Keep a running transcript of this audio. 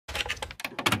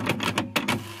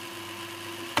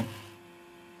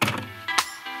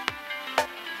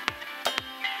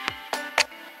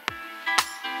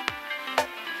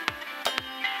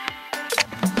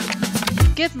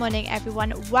Good morning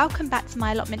everyone, welcome back to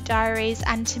my allotment diaries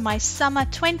and to my summer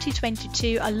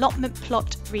 2022 allotment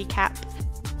plot recap.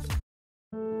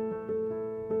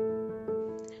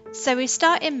 So we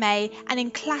start in May, and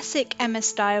in classic Emma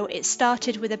style it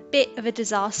started with a bit of a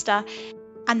disaster,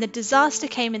 and the disaster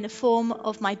came in the form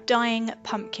of my dying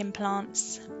pumpkin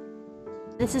plants.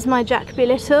 This is my Jackby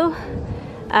Little.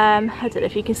 I don't know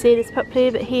if you can see this properly,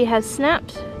 but he has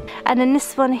snapped. And then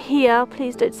this one here,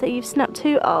 please don't say you've snapped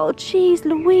too. Oh geez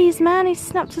Louise, man, he's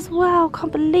snapped as well,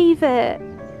 can't believe it.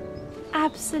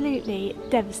 Absolutely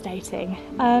devastating.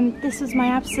 This was my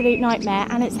absolute nightmare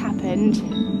and it's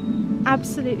happened.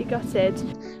 Absolutely gutted.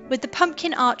 With the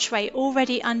pumpkin archway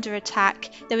already under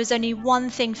attack, there was only one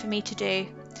thing for me to do.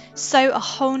 Sow a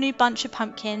whole new bunch of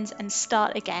pumpkins and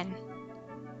start again.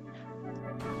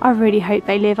 I really hope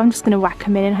they live. I'm just going to whack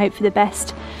them in and hope for the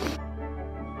best.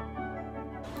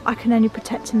 I can only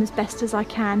protect them as best as I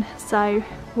can, so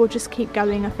we'll just keep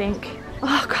going, I think.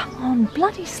 Oh, come on,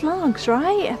 bloody slugs,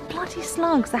 right? Bloody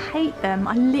slugs, I hate them.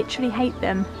 I literally hate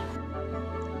them.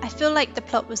 I feel like the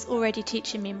plot was already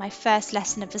teaching me my first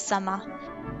lesson of the summer.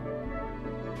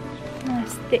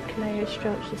 Nice thick layer of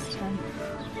stroke this time.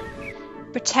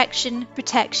 Protection,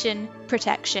 protection,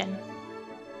 protection.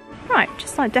 Right,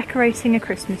 just like decorating a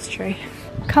Christmas tree.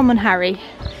 Come on, Harry.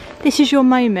 This is your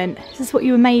moment. This is what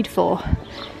you were made for.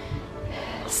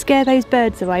 Scare those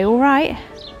birds away, alright?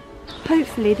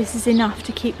 Hopefully this is enough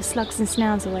to keep the slugs and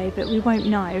snails away, but we won't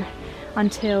know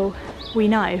until we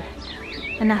know.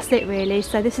 And that's it really.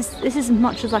 So this is as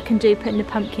much as I can do putting the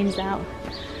pumpkins out.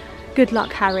 Good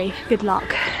luck, Harry. Good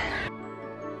luck.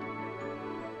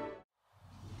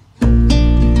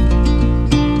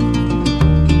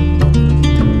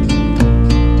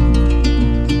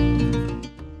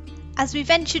 As we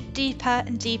ventured deeper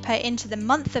and deeper into the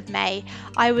month of May,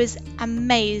 I was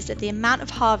amazed at the amount of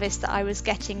harvest that I was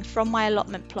getting from my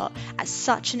allotment plot at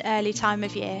such an early time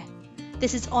of year.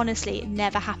 This has honestly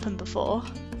never happened before.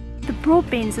 The broad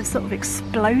beans have sort of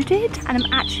exploded and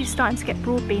I'm actually starting to get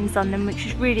broad beans on them, which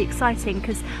is really exciting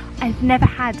because I've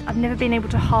never been able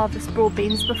to harvest broad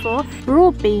beans before.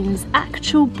 Broad beans,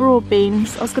 actual broad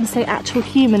beans. I was going to say actual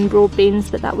human broad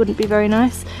beans, but that wouldn't be very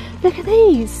nice. Look at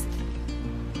these.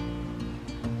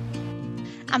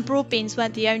 And broad beans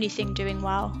weren't the only thing doing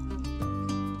well.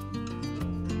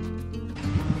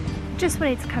 Just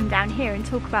wanted to come down here and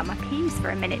talk about my peas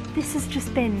for a minute. This has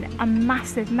just been a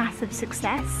massive, massive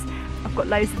success. I've got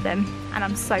loads of them and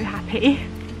I'm so happy.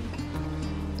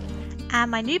 And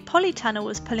my new polytunnel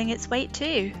was pulling its weight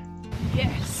too.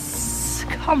 Yes,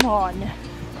 come on.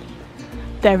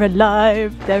 They're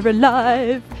alive, they're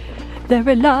alive, they're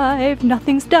alive,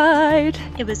 nothing's died.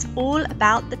 It was all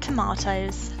about the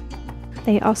tomatoes.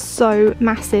 They are so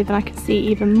massive and I can see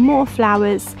even more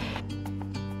flowers.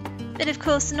 But of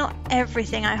course not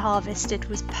everything I harvested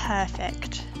was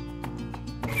perfect.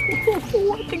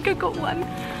 Oh, I think I got one.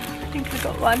 I think I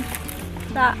got one.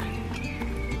 That.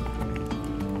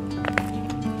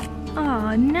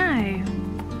 Oh no.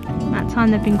 That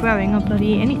time they've been growing, I'll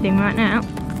bloody eat anything right now.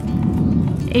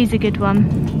 He's a good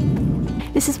one.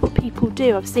 This is what people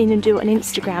do. I've seen them do it on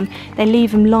Instagram. They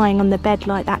leave them lying on the bed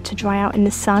like that to dry out in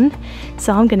the sun.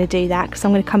 So I'm going to do that because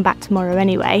I'm going to come back tomorrow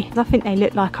anyway. I think they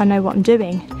look like I know what I'm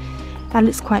doing. That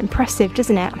looks quite impressive,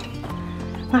 doesn't it?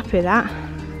 I'm happy with that.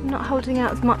 I'm not holding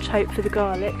out as much hope for the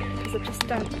garlic because I just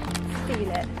don't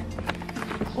feel it.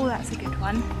 Oh, that's a good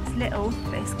one. It's little,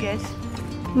 but it's good.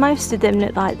 Most of them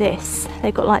look like this.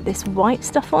 They've got like this white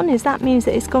stuff on. That means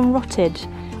that it's gone rotted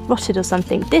or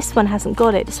something. This one hasn't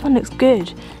got it. This one looks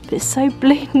good, but it's so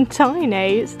bleeding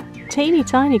tiny. It's teeny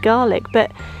tiny garlic, but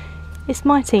it's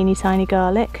my teeny tiny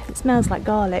garlic. It smells like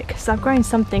garlic. So I've grown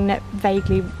something that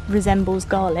vaguely resembles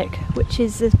garlic, which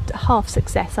is a half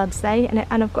success, I'd say. And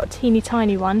I've got a teeny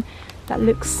tiny one that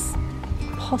looks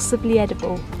possibly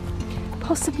edible.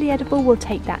 Possibly edible, we'll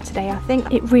take that today, I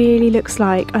think. It really looks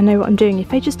like I know what I'm doing. If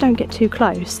they just don't get too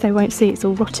close, they won't see it's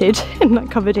all rotted and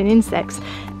like covered in insects.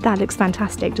 That looks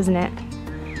fantastic, doesn't it?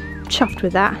 Chuffed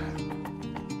with that.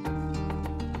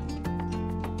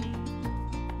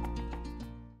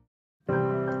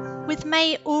 With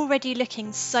May already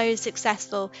looking so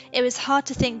successful, it was hard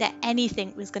to think that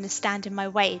anything was going to stand in my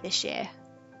way this year.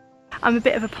 I'm a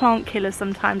bit of a plant killer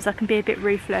sometimes. I can be a bit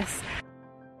ruthless.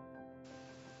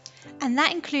 And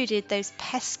that included those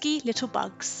pesky little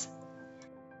bugs.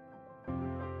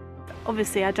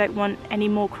 Obviously I don't want any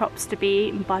more crops to be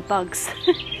eaten by bugs.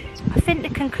 I think the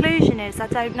conclusion is I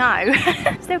don't know.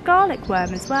 Is there a garlic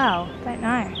worm as well? Don't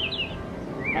know.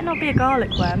 Better not be a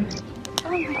garlic worm.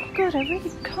 Oh my god, I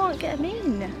really can't get them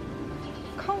in.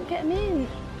 Can't get them in.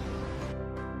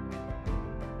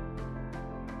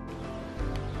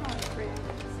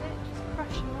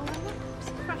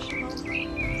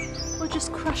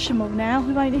 just crush them all now.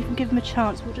 We won't even give them a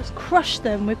chance. We'll just crush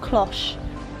them with cloche.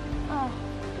 Oh,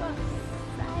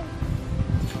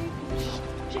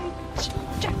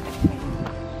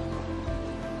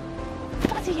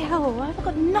 bloody hell, I've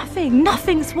got nothing.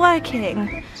 Nothing's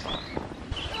working.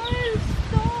 No,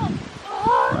 stop.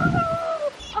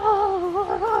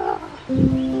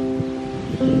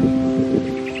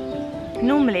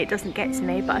 Normally it doesn't get to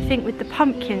me, but I think with the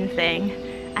pumpkin thing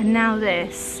and now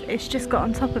this, it's just got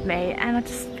on top of me and I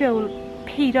just feel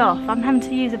peed off. I'm having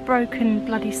to use a broken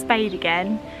bloody spade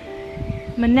again.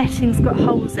 My netting's got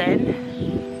holes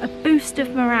in. A boost of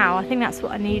morale, I think that's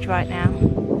what I need right now.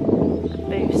 A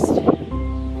boost.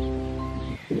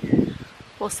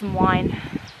 Or some wine.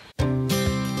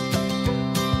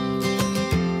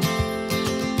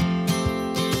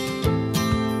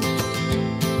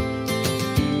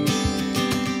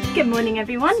 Good morning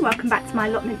everyone, welcome back to my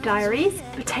Allotment Diaries.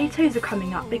 Potatoes are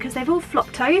coming up because they've all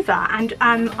flopped over and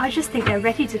I just think they're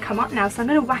ready to come up now, so I'm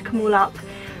going to whack them all up.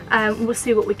 We'll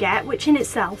see what we get, which in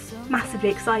itself massively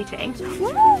exciting.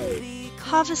 Woo!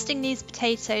 Harvesting these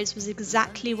potatoes was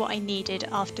exactly what I needed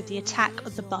after the attack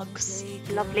of the bugs.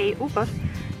 Lovely. Oh god,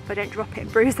 if I don't drop it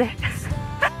and bruise it.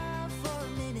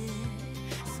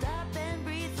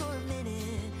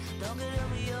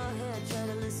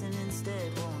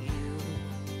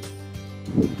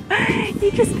 You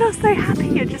just feel so happy,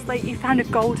 you're just like you found a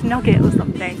gold nugget or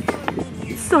something.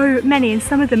 So many, and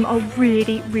some of them are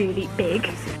really, really big.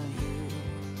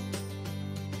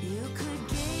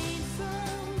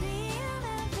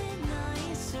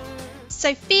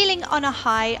 So feeling on a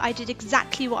high, I did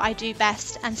exactly what I do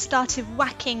best and started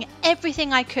whacking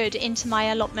everything I could into my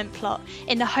allotment plot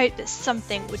in the hope that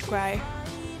something would grow.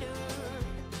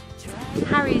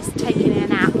 Harry's taking a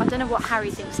nap. I don't know what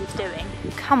Harry thinks he's doing.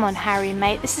 Come on Harry,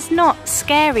 mate, this is not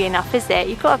scary enough, is it?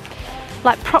 You've got to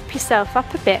like prop yourself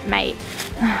up a bit, mate.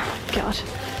 Oh god,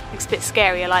 looks a bit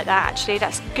scarier like that actually.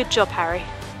 That's good job, Harry.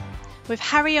 With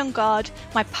Harry on guard,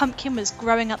 my pumpkin was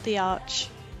growing up the arch.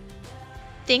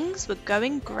 Things were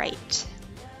going great.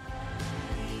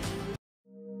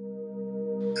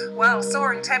 Well,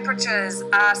 soaring temperatures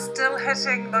are still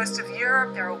hitting most of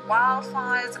Europe. There are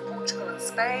wildfires in Portugal and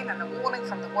Spain, and a warning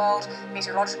from the World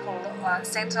Meteorological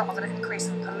Centre of an increase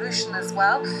in pollution as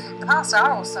well. The past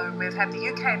hour or so, we've had the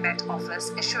UK Met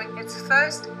Office issuing its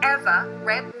first ever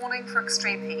red warning for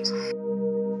extreme heat.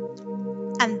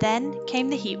 And then came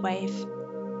the heat wave.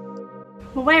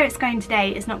 Well, where it's going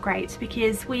today is not great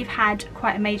because we've had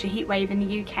quite a major heat wave in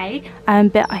the UK,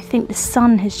 but I think the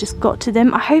sun has just got to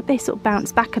them. I hope they sort of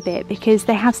bounce back a bit because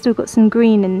they have still got some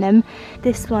green in them.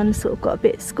 This one sort of got a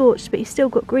bit scorched, but he's still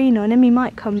got green on him. He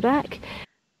might come back.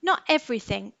 Not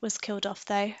everything was killed off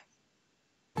though.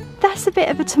 That's a bit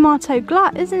of a tomato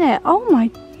glut, isn't it? Oh my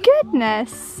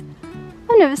goodness!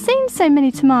 I've never seen so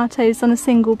many tomatoes on a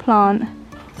single plant.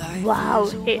 Wow,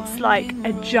 it's like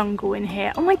a jungle in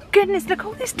here. Oh my goodness, look at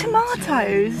all these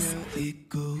tomatoes!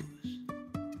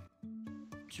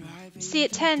 See,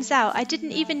 it turns out I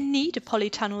didn't even need a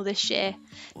polytunnel this year.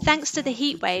 Thanks to the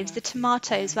heat waves, the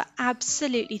tomatoes were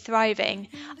absolutely thriving.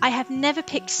 I have never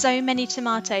picked so many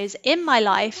tomatoes in my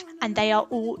life, and they are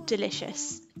all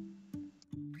delicious.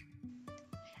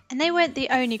 And they weren't the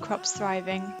only crops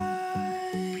thriving.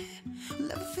 Oh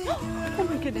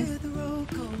my goodness.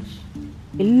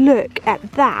 Look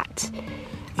at that.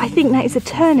 I think that is a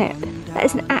turnip. That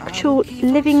is an actual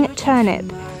living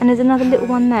turnip. And there's another little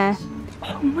one there.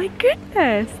 Oh my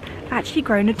goodness. Actually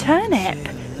grown a turnip.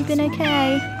 You been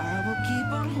okay?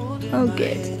 Oh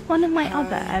good. One of my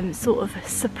other sort of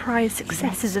surprise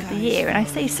successes of the year, and I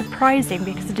say surprising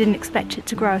because I didn't expect it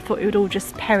to grow, I thought it would all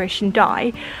just perish and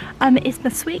die, is my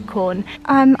sweet corn.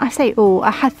 I say all,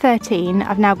 I had 13,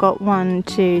 I've now got 1,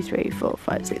 2, 3, 4,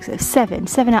 5, 6,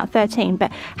 7 out of 13,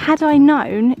 but had I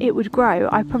known it would grow,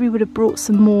 I probably would have brought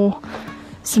some more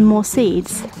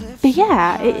seeds. But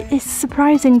yeah, it's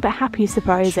surprising but happy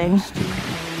surprising.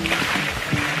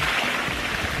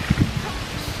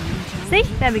 See,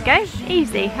 there we go,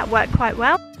 easy, that worked quite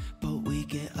well. But we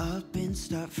get up and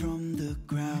start from the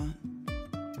ground.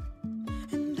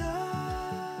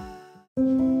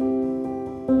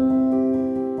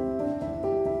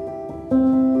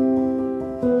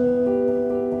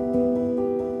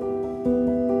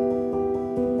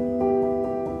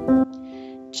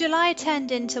 July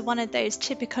turned into one of those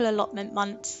typical allotment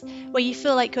months where you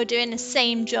feel like you're doing the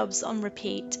same jobs on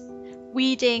repeat.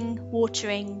 Weeding,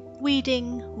 watering,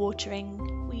 weeding,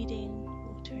 watering, weeding,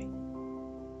 watering.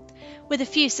 With a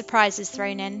few surprises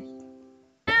thrown in.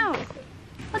 Ow!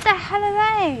 What the hell are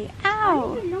they?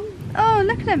 Ow! Oh,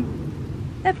 look at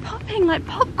them! They're popping like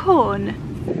popcorn.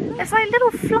 There's like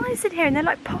little flies in here and they're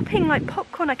like popping like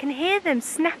popcorn. I can hear them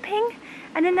snapping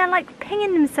and then they're like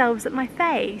pinging themselves at my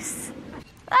face.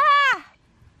 Ah!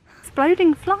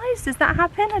 Exploding flies, does that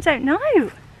happen? I don't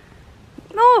know.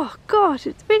 Oh God,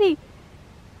 it's really...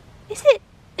 Is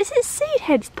it seed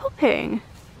heads popping?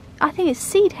 I think it's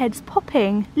seed heads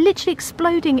popping, literally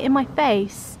exploding in my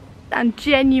face. I'm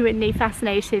genuinely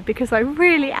fascinated because I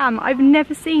really am. I've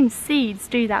never seen seeds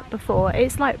do that before.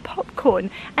 It's like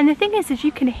popcorn. And the thing is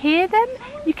you can hear them.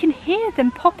 You can hear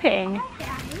them popping.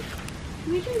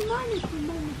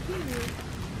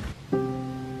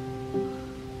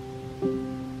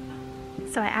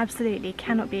 So I absolutely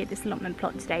cannot be at this allotment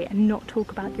plot today and not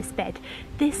talk about this bed.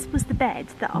 This was the bed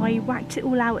that I whacked it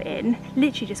all out in,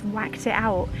 literally just whacked it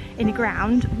out in the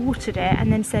ground, watered it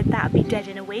and then said that would be dead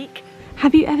in a week.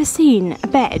 Have you ever seen a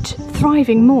bed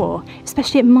thriving more,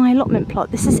 especially at my allotment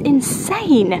plot? This is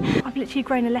insane. I've literally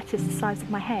grown a lettuce the size of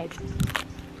my head.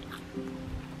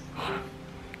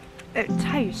 It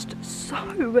tastes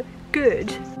so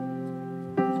good.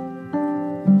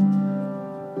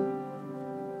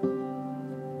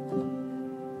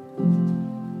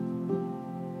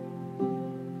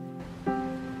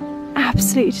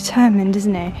 Absolutely determined,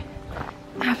 isn't it?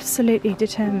 Absolutely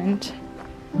determined.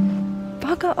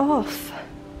 Bugger off.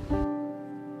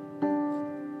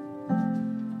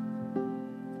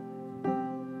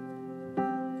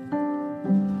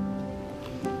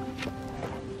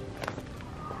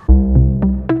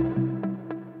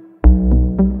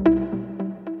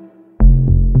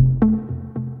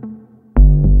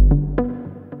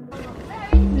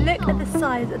 Look at the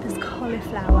size of this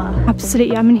cauliflower.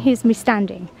 Absolutely, I mean, here's me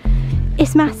standing.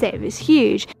 It's massive, it's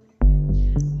huge.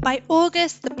 By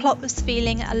August, the plot was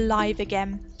feeling alive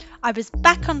again. I was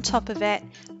back on top of it,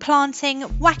 planting,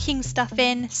 whacking stuff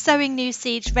in, sowing new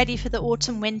seeds ready for the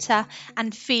autumn winter,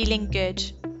 and feeling good.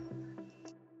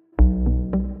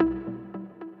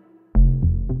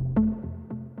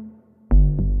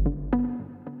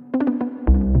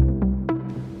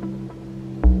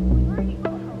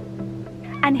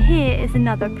 And here is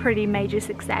another pretty major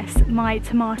success, my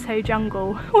tomato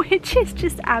jungle, which is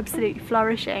just absolutely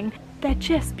flourishing. They're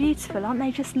just beautiful, aren't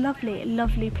they? Just lovely,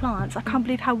 lovely plants. I can't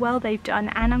believe how well they've done,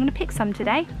 and I'm going to pick some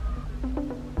today.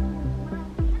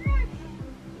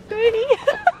 Booty!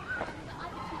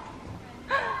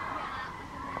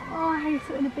 Oh, I hate it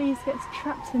when a bee gets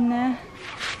trapped in there.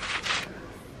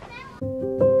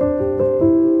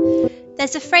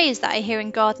 There's a phrase that I hear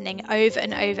in gardening over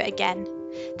and over again.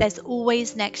 There's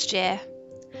always next year.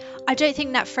 I don't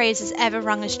think that phrase has ever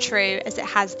rung as true as it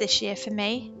has this year for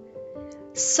me.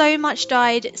 So much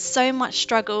died, so much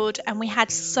struggled, and we had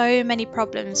so many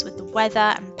problems with the weather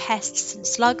and pests and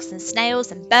slugs and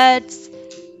snails and birds.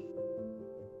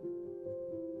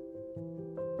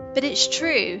 But it's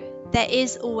true, there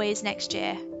is always next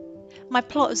year. My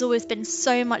plot has always been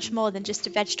so much more than just a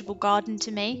vegetable garden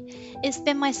to me. It's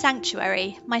been my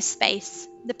sanctuary, my space,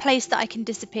 the place that I can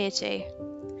disappear to.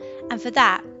 And for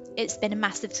that, it's been a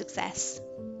massive success.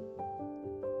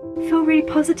 I feel really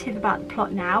positive about the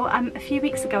plot now. A few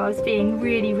weeks ago I was feeling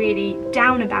really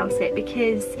down about it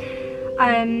because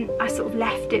I sort of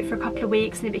left it for a couple of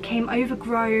weeks and it became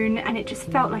overgrown and it just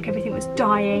felt like everything was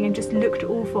dying and just looked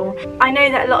awful. I know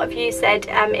that a lot of you said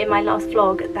in my last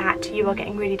vlog that you are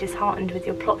getting really disheartened with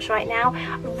your plots right now.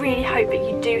 I really hope that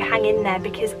you do hang in there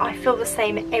because I feel the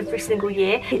same every single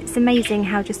year. It's amazing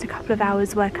how just a couple of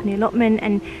hours work on the allotment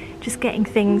and just getting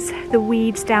things, the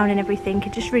weeds down and everything,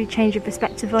 could just really change your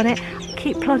perspective on it.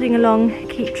 Keep plodding along,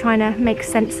 keep trying to make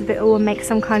sense of it all and make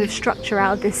some kind of structure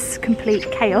out of this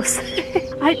complete chaos.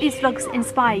 I hope these vlogs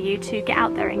inspire you to get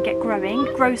out there and get growing.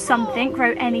 Grow something,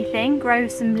 grow anything, grow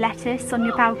some lettuce on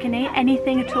your balcony,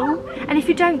 anything at all. And if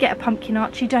you don't get a pumpkin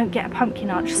arch, you don't get a pumpkin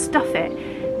arch, stuff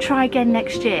it. Try again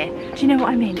next year. Do you know what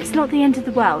I mean? It's not the end of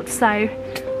the world, so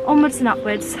onwards and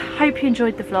upwards. Hope you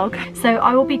enjoyed the vlog. So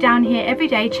I will be down here every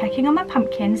day checking on my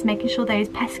pumpkins, making sure those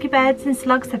pesky birds and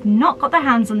slugs have not got their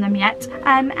hands on them yet.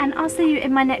 And I'll see you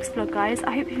in my next vlog, guys.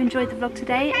 I hope you've enjoyed the vlog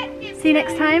today. See you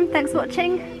next time. Thanks for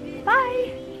watching.